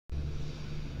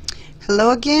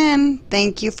Hello again.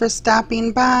 Thank you for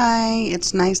stopping by.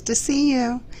 It's nice to see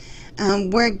you.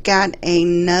 We've got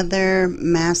another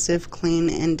massive clean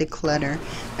and declutter.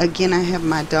 Again, I have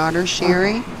my daughter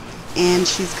Sherry, and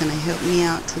she's going to help me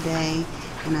out today,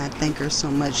 and I thank her so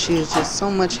much. She is just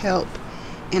so much help,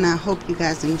 and I hope you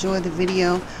guys enjoy the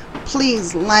video.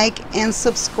 Please like and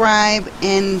subscribe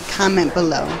and comment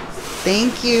below.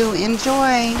 Thank you.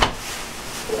 Enjoy.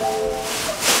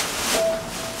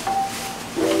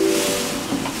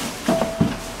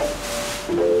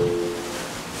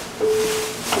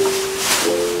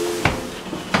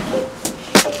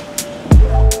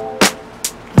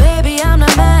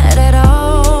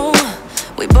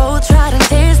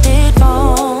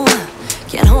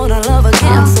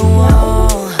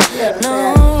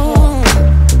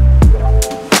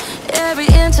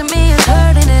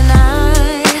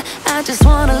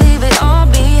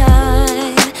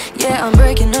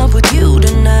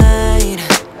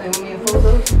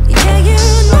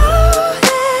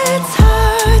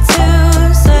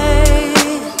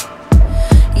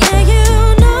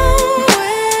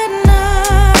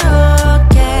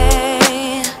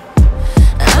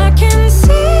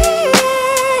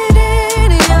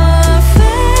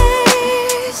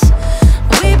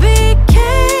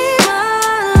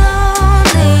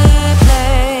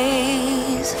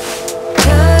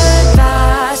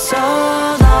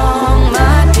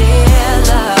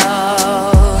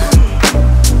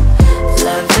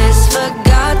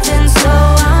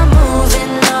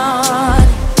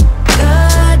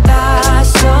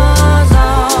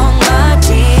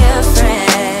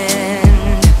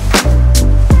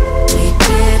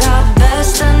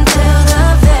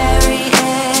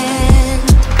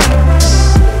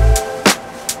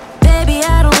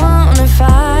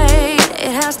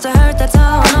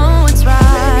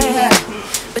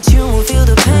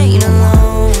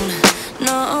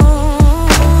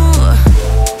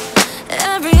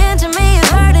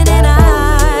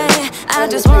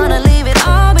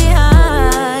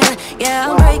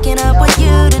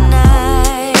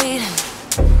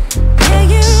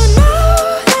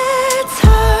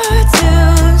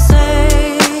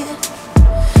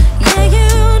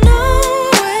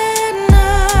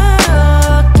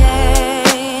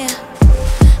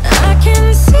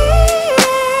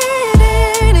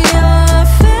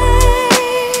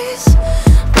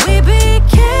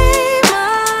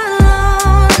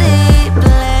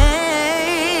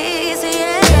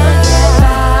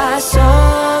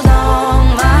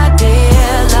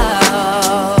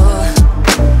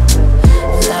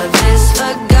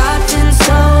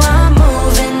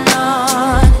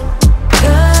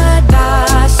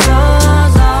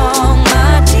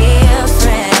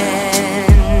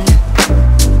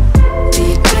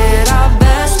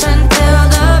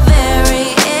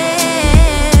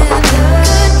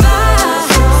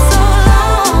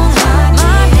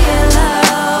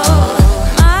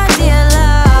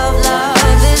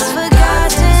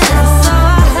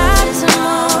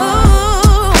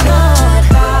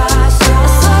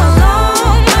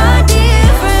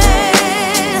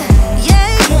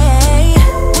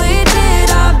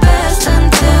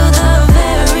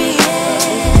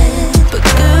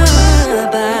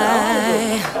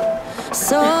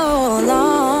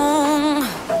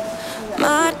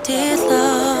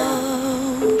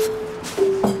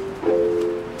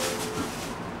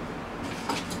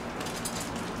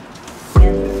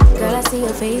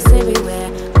 Face everywhere.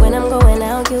 When I'm going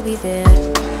out, you'll be there.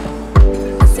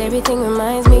 'Cause everything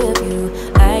reminds me of you.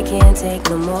 I can't take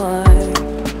no more.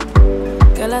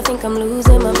 Girl, I think I'm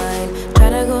losing my mind. Try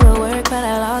to go to work, but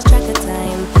I lost track of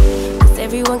time. 'Cause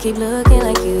everyone keep looking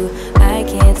like you. I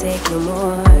can't take no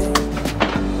more.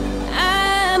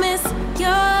 I miss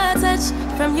your touch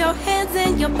from your hands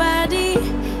and your body.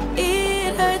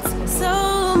 It hurts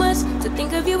so much to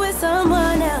think of you as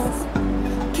someone else.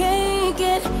 Can't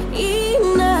get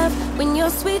enough when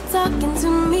you're sweet talking to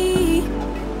me.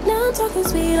 Now I'm talking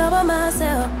sweet all by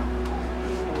myself.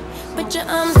 Put your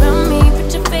arms around me,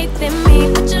 put your faith in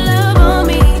me, put your love on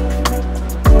me.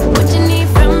 What you need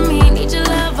from me, need your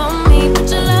love on me, put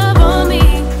your love on me.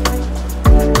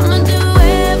 I'ma do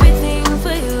everything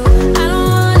for you. I don't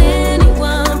want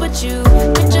anyone but you.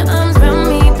 Put your arms around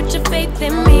me, put your faith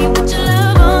in me, put your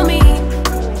love on me.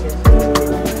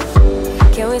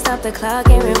 Can we stop the clock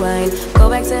and rewind? Go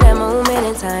back to that moment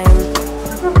in time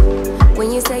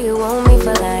when you say you want me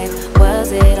for life.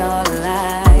 Was it all a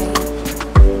lie?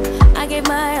 I gave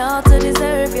my all to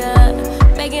deserve ya,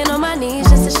 begging on my knees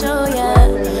just to show ya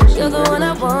you're the one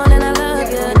I want and I love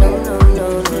ya. No, no, no,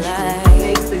 no lie.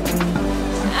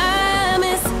 I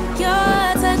miss your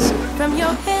touch from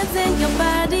your hands and your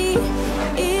body.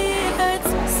 It hurts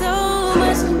so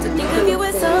much to think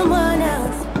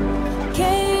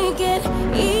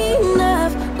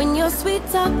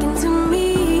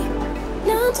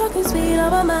talking sweet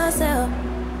all by myself.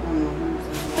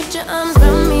 Put your arms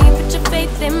around me, put your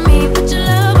faith in me, put your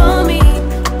love on me.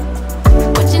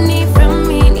 What you need from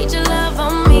me, need your love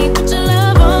on me, put your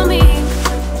love on me.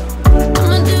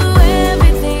 I'ma do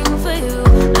everything for you.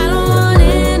 I don't want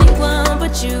anyone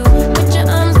but you. Put your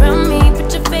arms around me,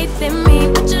 put your faith in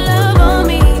me, put your love on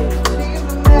me.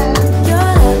 Your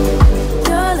love,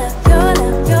 your love, your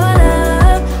love, your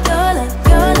love, your love,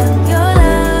 your love, your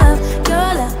love, your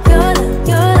love, your love,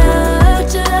 your love.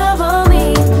 Put your love on me.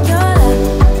 Your love,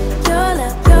 your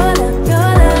love, your love, your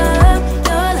love,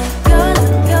 your love, your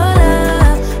love, your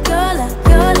love, your love,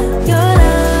 your love, your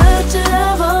love. Put your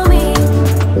love on me.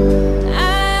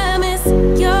 I miss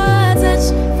your touch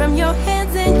from your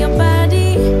hands and your body.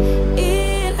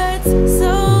 It hurts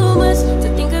so much to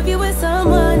think of you with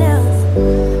someone else.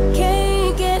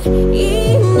 Can't get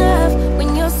enough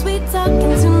when you're sweet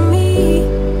talking to me.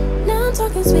 Now I'm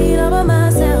talking sweet all by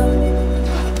myself.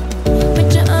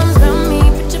 Put your arms around me,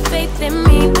 put your faith in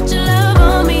me, put your love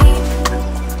on me.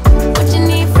 What you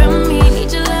need from me,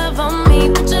 need your love on me,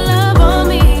 put your love on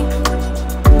me.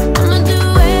 I'ma do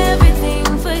everything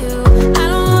for you. I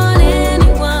don't want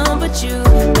anyone but you.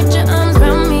 Put your arms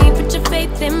around me, put your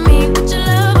faith in me, put your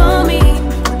love on me.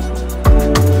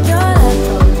 Your love,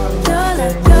 your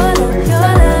love, your love, your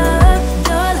love,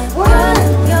 your love,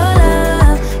 your love,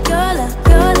 your love,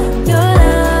 your love, your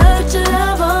love, put your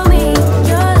love on me.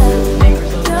 Your love,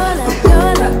 your love, your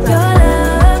love, your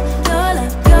love, your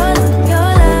love, your love, your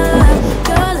love,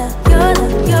 your love, your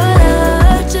love, your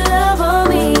love, put your love on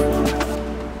me.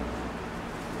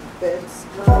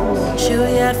 Sure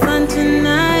we had fun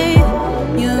tonight.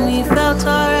 You and me felt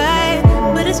alright.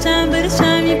 But it's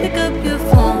time you pick up your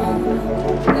phone.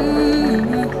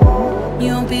 You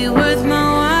won't be worth my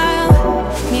while.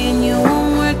 Me and you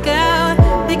won't work out.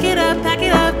 Pick it up, pack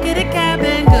it up, get a cab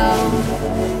and go.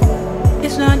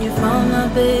 It's not your fault, my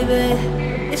baby.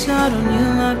 It's not on you,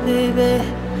 my baby.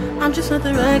 I'm just not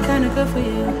the right kind of girl for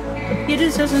you. You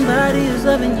deserve somebody who's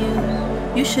loving you.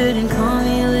 You shouldn't call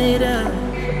me later.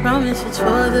 Promise it's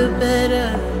for the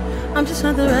better. I'm just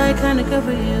not the right kind of girl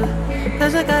for you.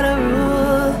 Cause I got a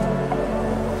rule.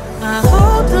 I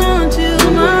hold on to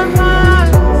my heart.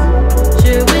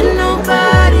 Share with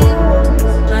nobody.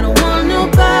 I don't want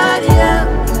nobody else.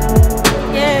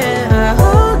 Yeah, I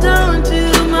hold on to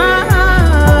my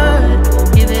heart.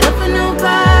 Give it up for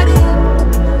nobody.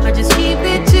 I just keep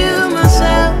it to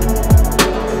myself.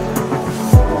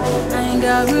 I ain't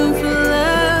got room for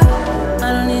love. I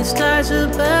don't need stars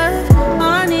above. All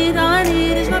I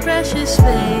need is my precious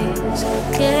space.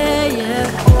 Yeah, yeah.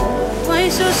 Why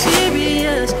you so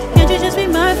serious? Can't you just be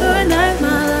mine for a night,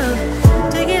 my love?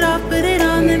 Take it off, put it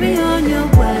on, let me on your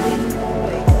way.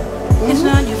 It's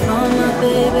not your fault, my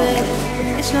baby.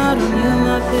 It's not on you,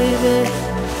 my baby.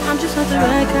 I'm just not the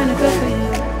right kind of girl for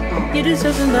you. You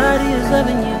deserve somebody who's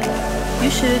loving you. You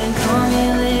shouldn't call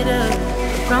me later.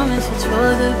 Promise it's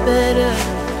for the better.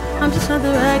 I'm just not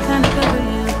the right kind of girl for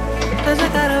you. Cause I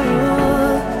got a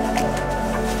rule.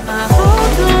 I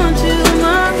hold on to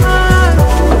my heart.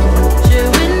 Share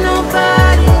with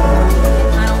nobody.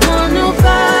 I don't want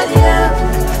nobody else.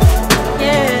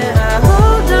 Yeah, I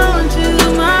hold on to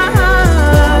my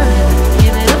heart.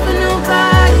 Give it up for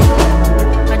nobody.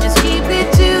 I just keep it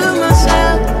to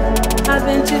myself. I've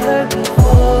been too hurt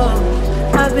before.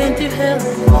 I've been through hell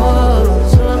and more.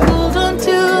 So I hold on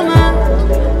to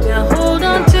hold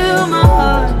on to my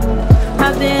heart.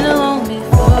 I've been alone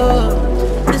before.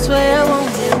 This way I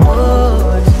won't get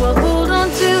bored. So I hold on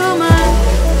to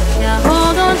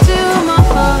hold on to my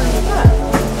heart.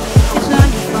 It's not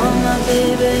your fault, my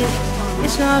baby.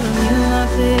 It's not on you, my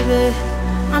baby.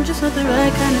 I'm just not the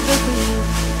right kind of girl for you.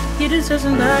 You deserve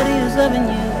somebody who's loving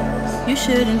you. You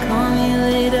shouldn't call me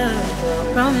later.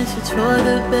 Promise it's for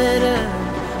the better.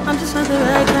 I'm just not the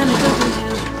right kind of girl for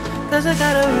you. Cause I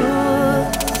got a rule.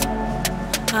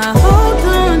 I hold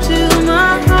on to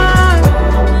my heart.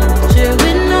 Share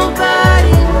with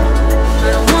nobody. I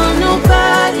don't want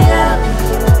nobody else.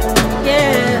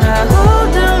 Yeah, I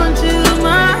hold on to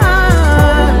my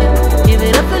heart. Give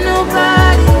it up for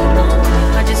nobody.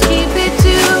 I just keep it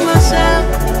to myself.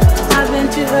 I've been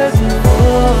too hurt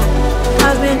before.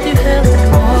 I've been through hell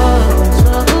and more. So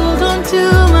I hold on to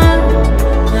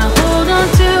hold on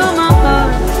to my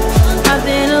heart. I've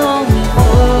been alone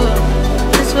before.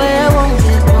 This way I won't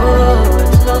get bored.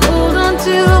 So I hold on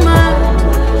to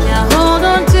hold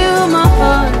on to my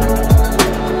heart.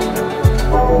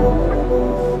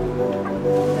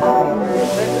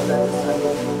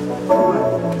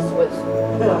 Switch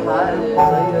how hot it is.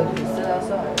 All you gotta do is sit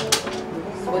outside.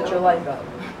 Switch your life up.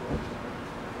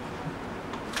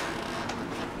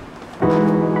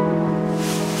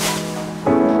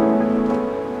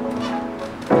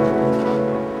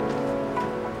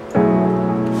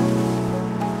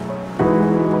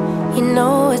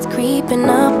 starts creeping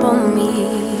up on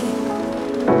me.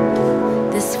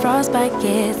 This frostbite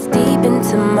gets deep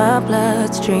into my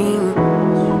bloodstream.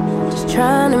 Just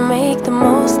trying to make the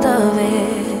most of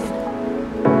it.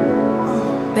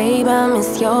 Babe, I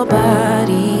miss your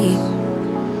body.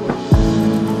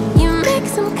 You make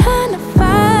some kind of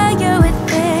fire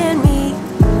within me.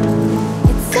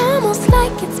 It's almost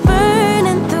like it's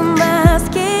burning through my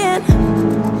skin.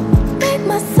 Make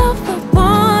myself feel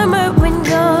warmer when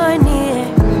you're near.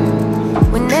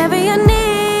 Whenever you're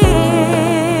near,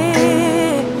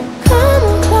 come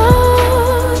on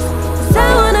close, 'cause I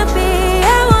wanna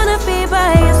be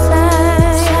by your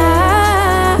side.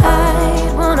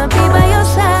 Wanna be by your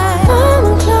side. Come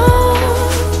on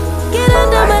close, get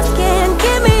under my skin,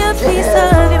 give me a piece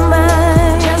of your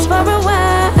mind. Just for a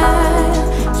while,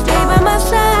 stay by my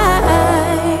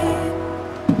side.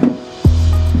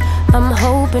 I'm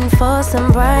hoping for some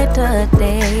brighter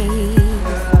days,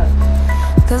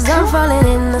 'cause I'm falling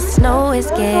in the snow,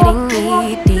 it's getting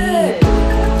knee deep.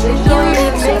 You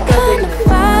make some kind of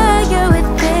fire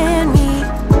within me.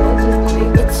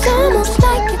 It's almost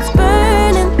like it's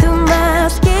burning through my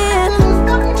skin.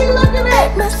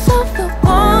 Make myself feel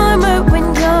warmer when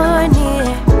you're near.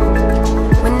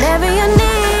 Whenever you're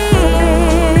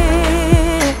near,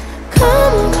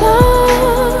 come on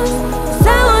close, 'cause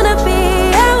I wanna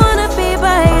be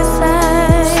by your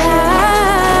side.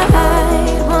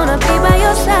 Wanna be by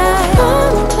your side.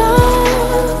 Come on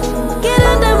close, get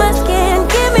under my skin,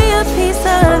 give me a piece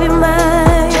of your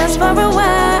mind. Just for a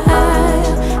while,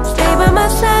 stay by my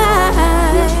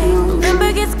side.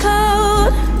 November gets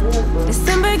cold,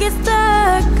 December gets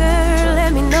darker. Let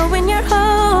me know when you're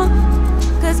home,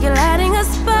 'cause you're lighting a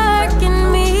spark in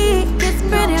me. It's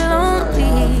pretty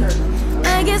lonely,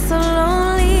 I get so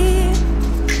lonely.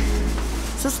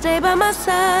 So stay by my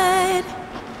side,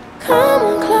 come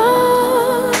on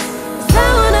close, 'cause I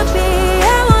wanna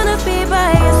be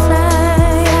by your side.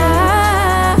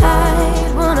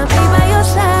 Wanna be by your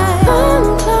side. Come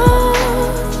on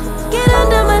close, get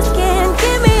under my skin,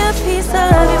 give me a piece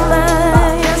of your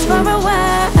mind. Just for a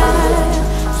while,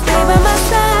 stay by my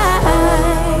side.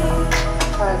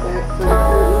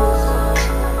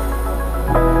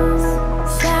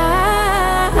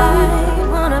 Side,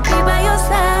 wanna be by your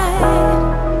side.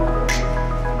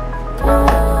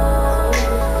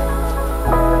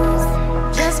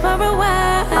 Just for a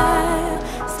while,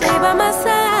 stay by my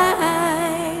side.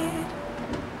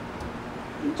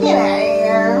 Get out of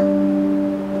here.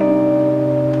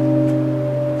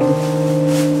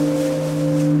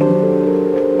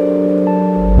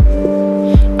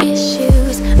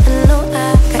 Issues, I know I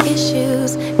got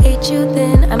issues. Hate you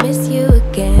then I miss you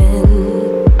again.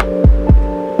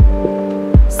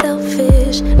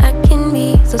 Selfish, I can be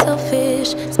so selfish.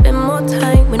 Spend more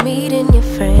time when meeting your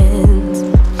friends.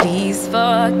 Please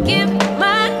forgive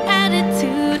my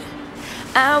attitude.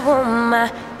 I want my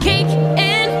cake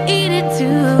and eat it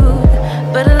too.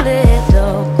 But a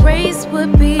little grace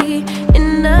would be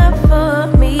enough for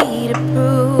me to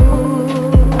prove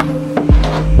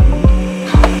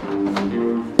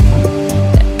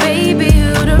that, baby,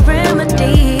 you're the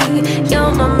remedy.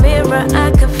 You're my mirror,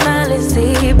 I can finally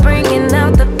see, bringing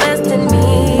out the best in me.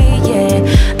 Yeah,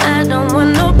 I don't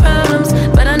want no problems,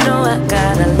 but I know I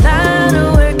got a lot of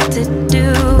work to do.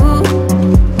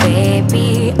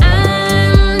 Baby,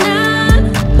 I'm not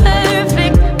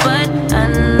perfect, but I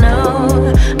know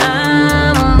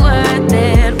I'm worth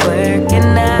it,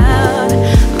 working out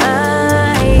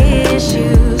my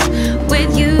issues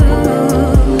with you,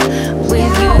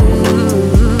 with you.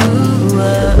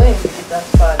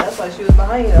 That's fine. That's why she was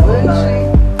behind you the whole time.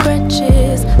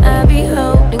 Crutches, I be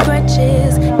holding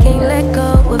crutches, can't let go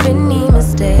of any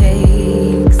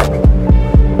mistakes.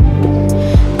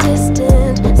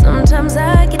 Distant, sometimes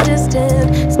I get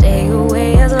distant, stay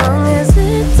away as long as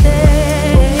it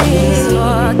takes.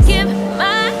 Forgive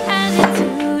my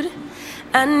attitude,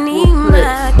 I need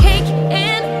my cake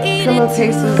and eat Pillow it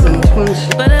cases too. and twin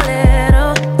sheets. But a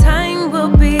little time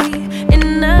will be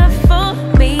enough for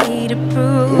me to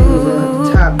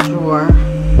prove Top drawer.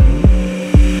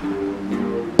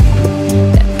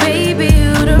 that, baby,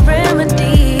 you're the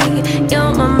remedy.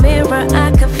 You're my mirror,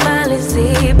 I can finally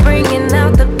see, bringing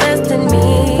out the best in me.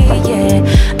 Yeah,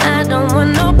 I don't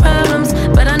want no problems,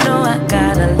 but I know I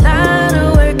got a lot of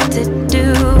work to do.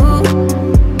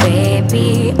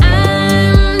 Baby,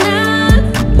 I'm not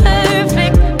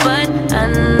perfect, but I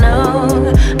know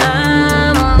I'm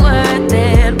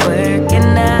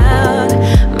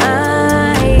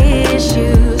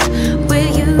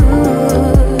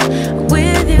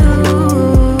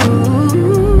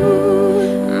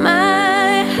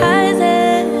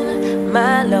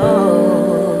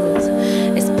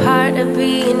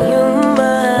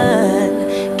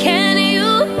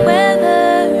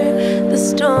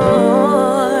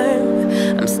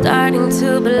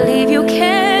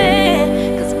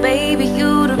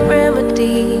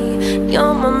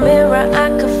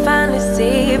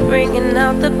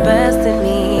out the best in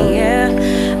me, yeah.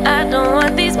 I don't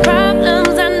want these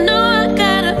problems, I know I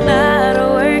got a lot of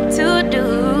work to do.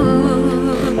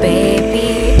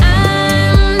 Baby,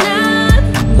 I'm not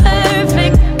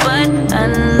perfect, but I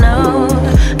know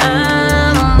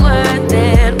I'm worth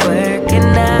it, working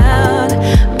out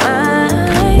my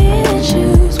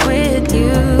issues with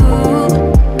you,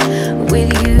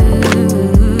 with you.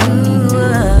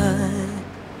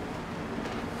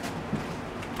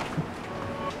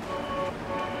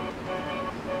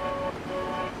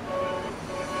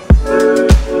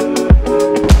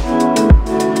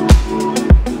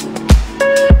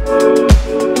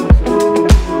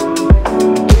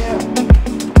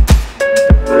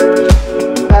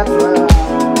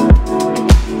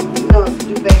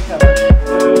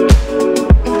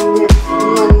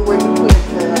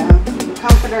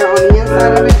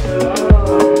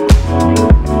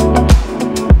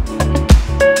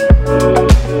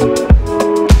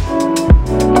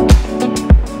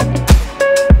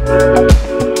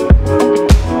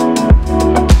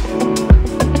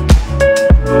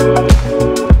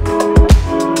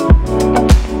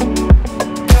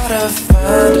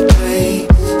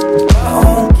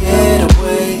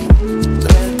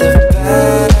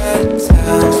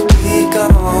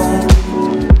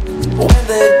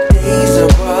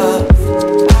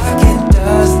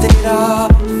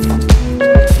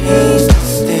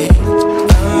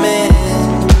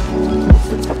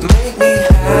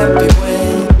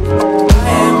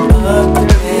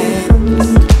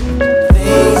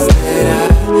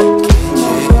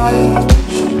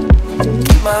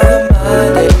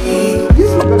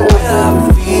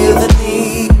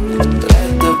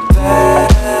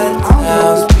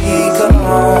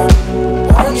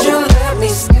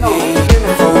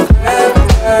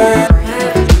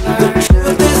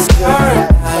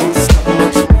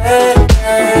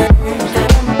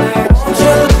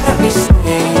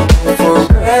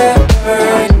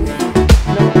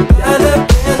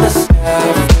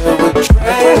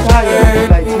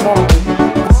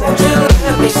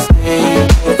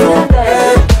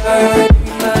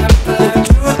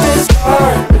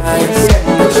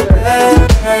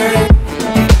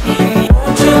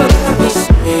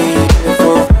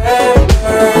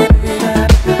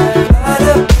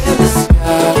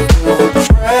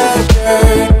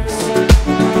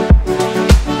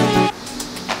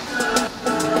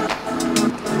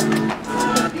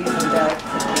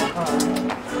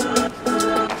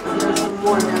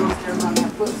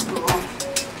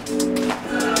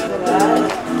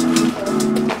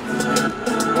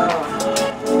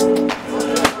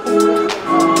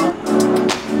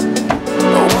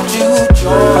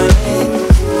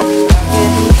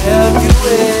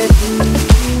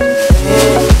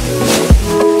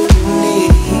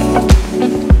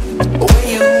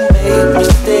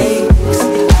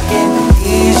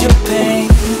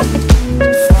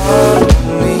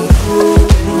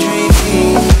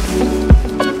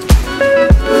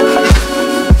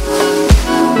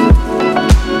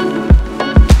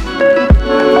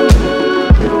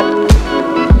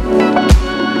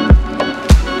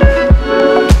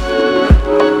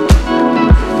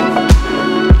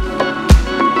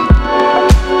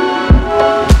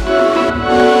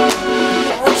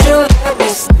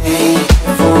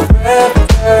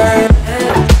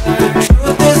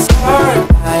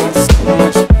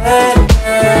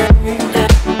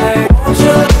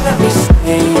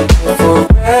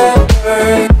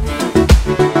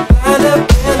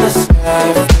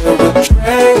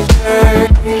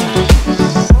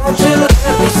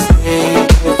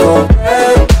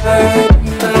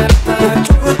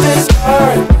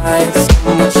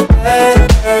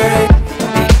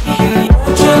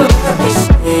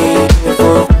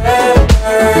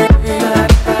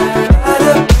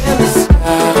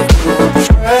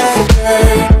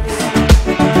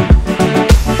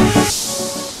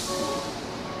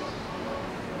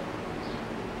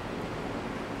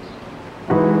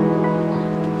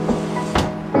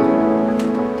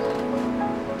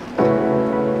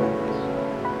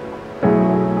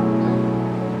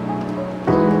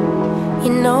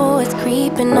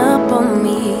 creeping up on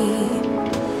me.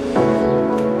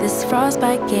 This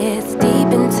frostbite gets deep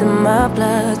into my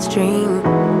bloodstream.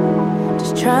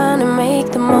 Just trying to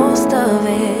make the most of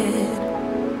it.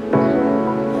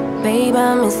 Babe,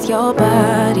 I miss your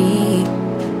body.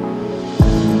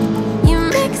 You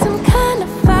make some kind of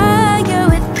fire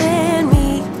within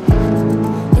me.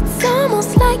 It's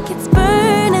almost like it's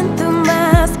burning through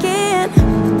my skin.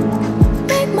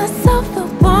 Make myself feel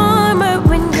warmer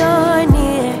when you're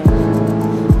near.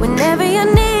 Whenever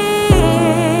you're near,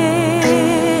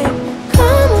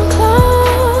 come on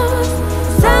close.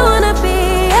 'Cause I wanna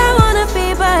be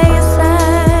by your side.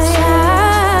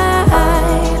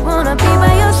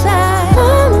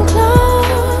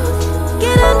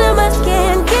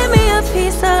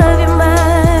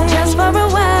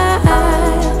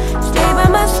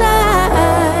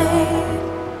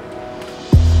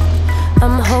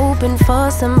 for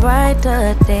some brighter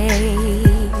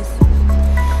days.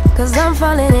 'Cause I'm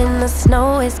falling in the snow,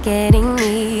 it's getting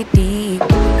knee deep.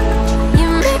 You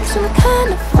make some kind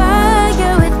of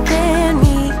fire within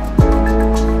me.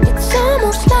 It's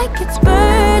almost like it's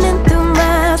burning through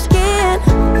my skin.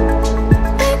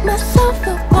 Make myself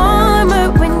feel warmer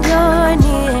when you're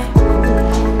near.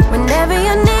 Whenever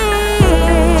you're near,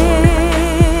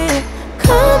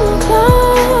 come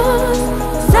close.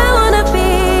 'Cause I wanna be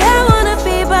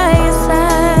by your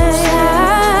side.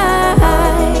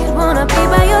 Wanna be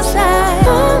by your side.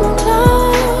 Come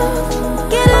close,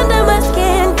 get under my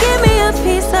skin, give me a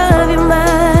piece of your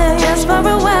mind. Just for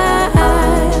a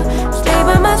while, stay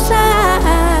by my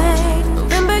side.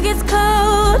 November gets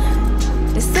cold,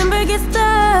 December gets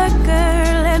darker.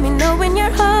 Let me know when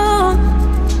you're home,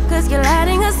 'cause you're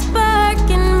lighting a spark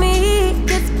in me.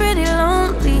 It's pretty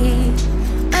lonely,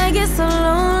 I get so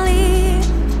lonely.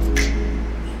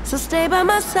 So stay by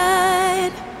my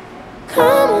side,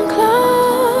 come on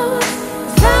close.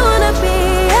 'Cause I wanna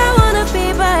be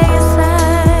by your side.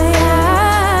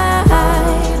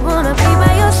 Wanna be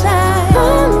by your side.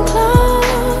 Come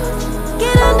close,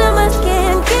 get under my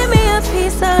skin, give me a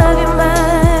piece of your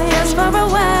mind. Just for a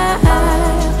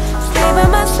while, stay by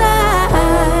my side.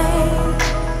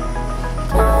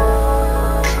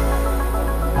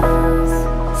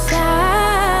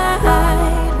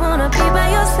 Side, wanna be by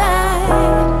your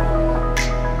side.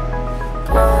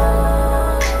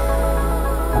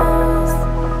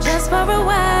 Just for a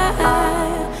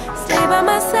while, stay by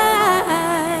my side.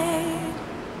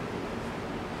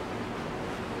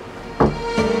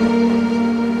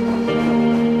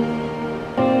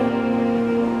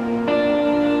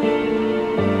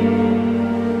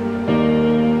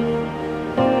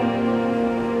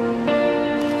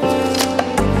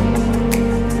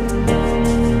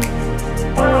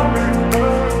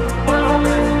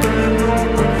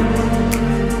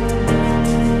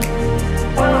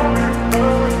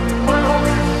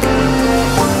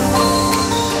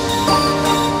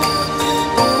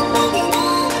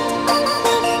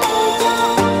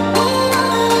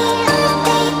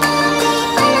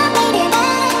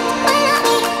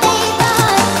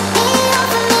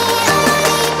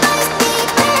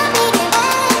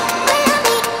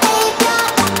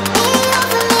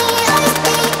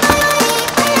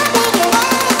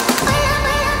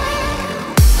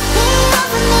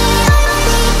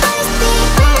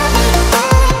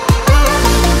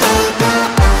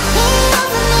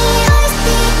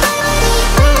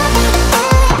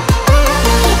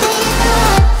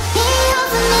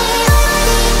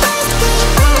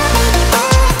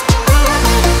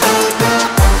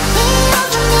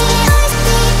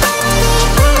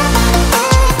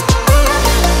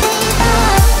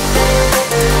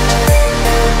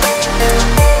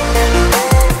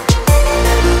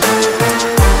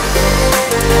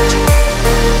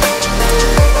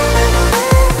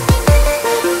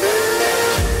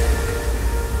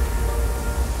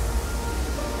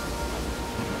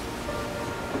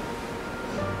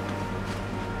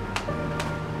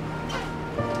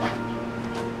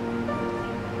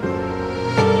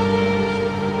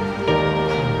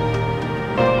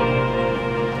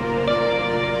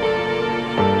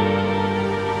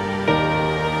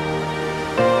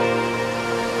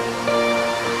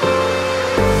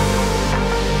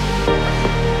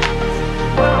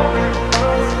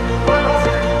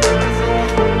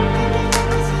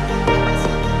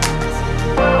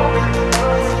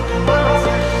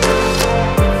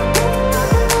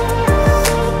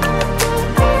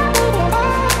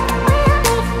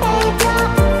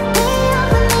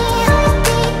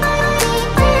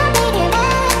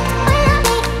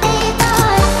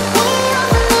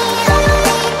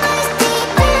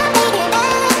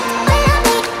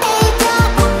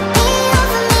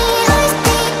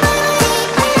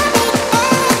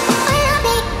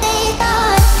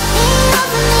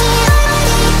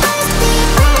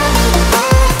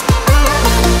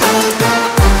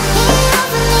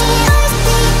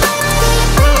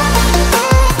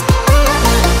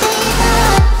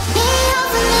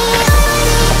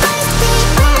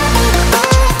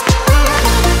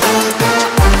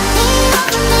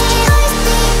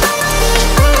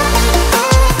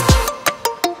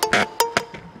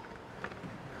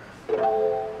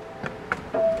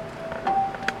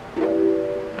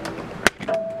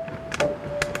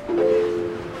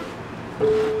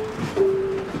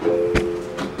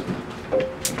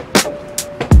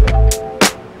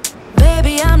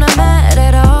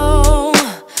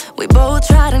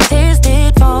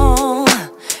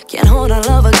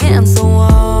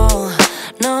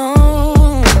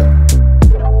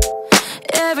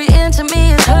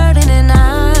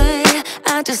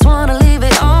 I just wanna leave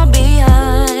it all behind.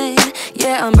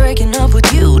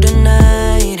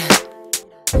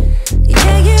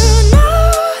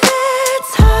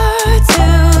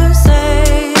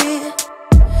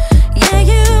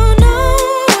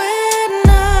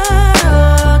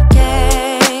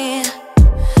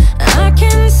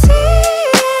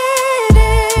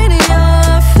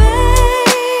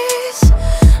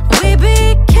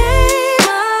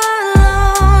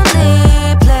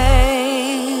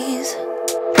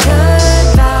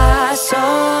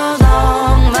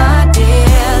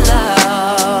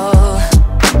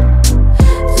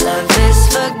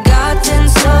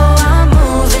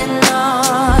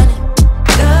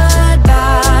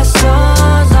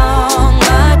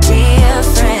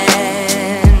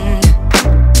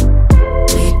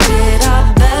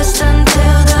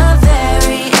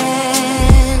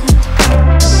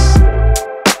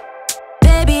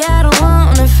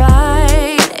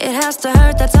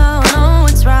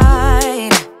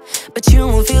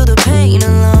 won't feel the pain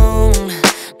alone.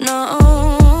 No.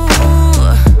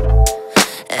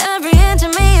 Every inch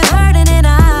of me is hurting and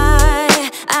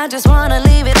I just wanna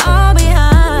leave it all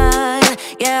behind.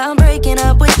 Yeah, I'm breaking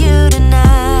up with you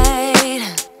tonight.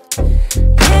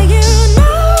 Yeah, you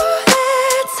know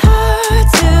it's hard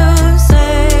to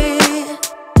say.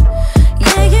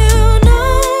 Yeah, you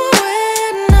know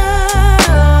we're not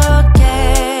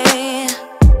okay.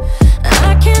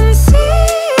 I can see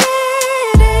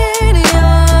it in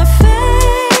your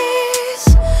face.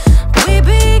 We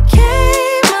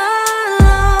became a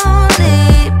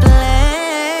lonely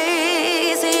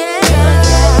place. Yeah,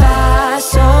 goodbye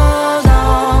so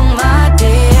long, my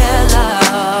dear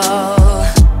love.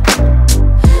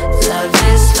 Love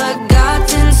is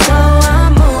forgotten, so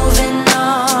I'm moving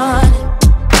on.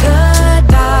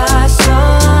 Goodbye so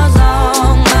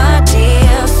long, my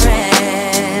dear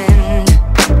friend.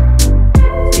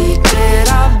 We did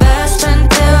our best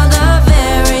until the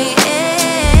very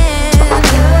end.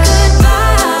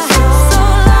 Goodbye so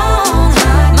long,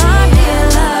 my dear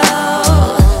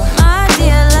love. My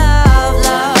dear love,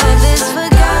 love is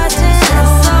forgotten, so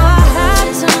I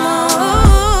have to move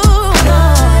on.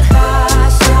 Goodbye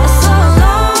so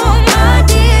long, my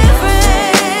dear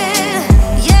friend.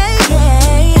 Yeah,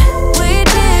 yeah, we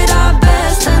did our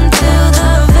best until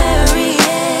the very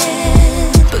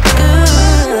end. But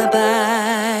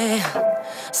goodbye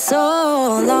so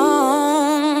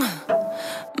long,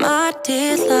 my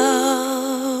dear love.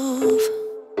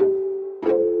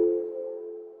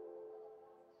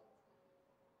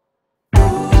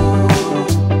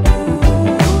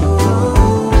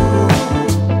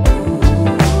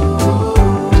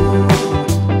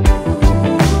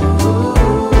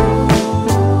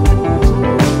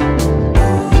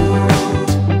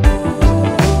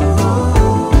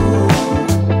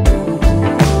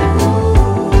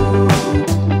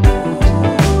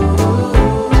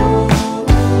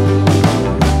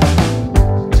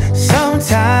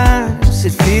 Sometimes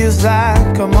it feels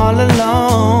like I'm all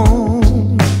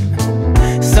alone.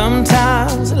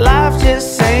 Sometimes life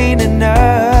just ain't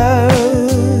enough.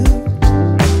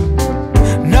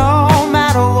 No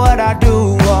matter what I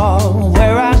do or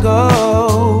where I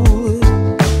go,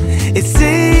 it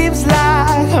seems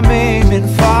like I'm aiming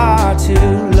far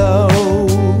too low.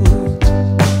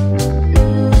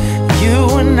 You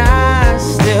and I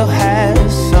still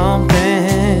have something.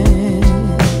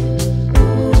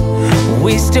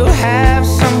 We still have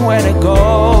somewhere to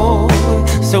go.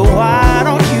 So why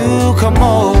don't you come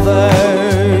over?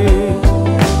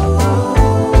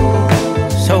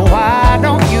 So why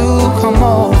don't you come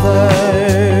over?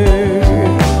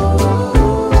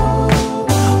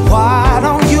 Why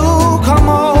don't you come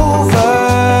over?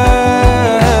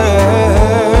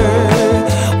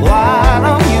 Why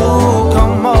don't you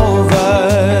come over?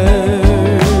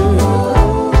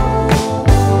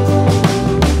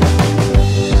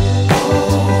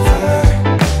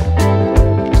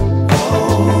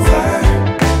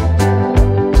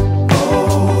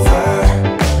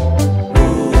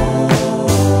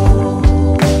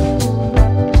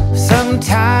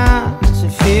 Sometimes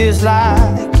it feels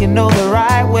like you know the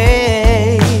right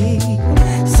way.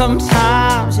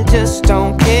 Sometimes you just don't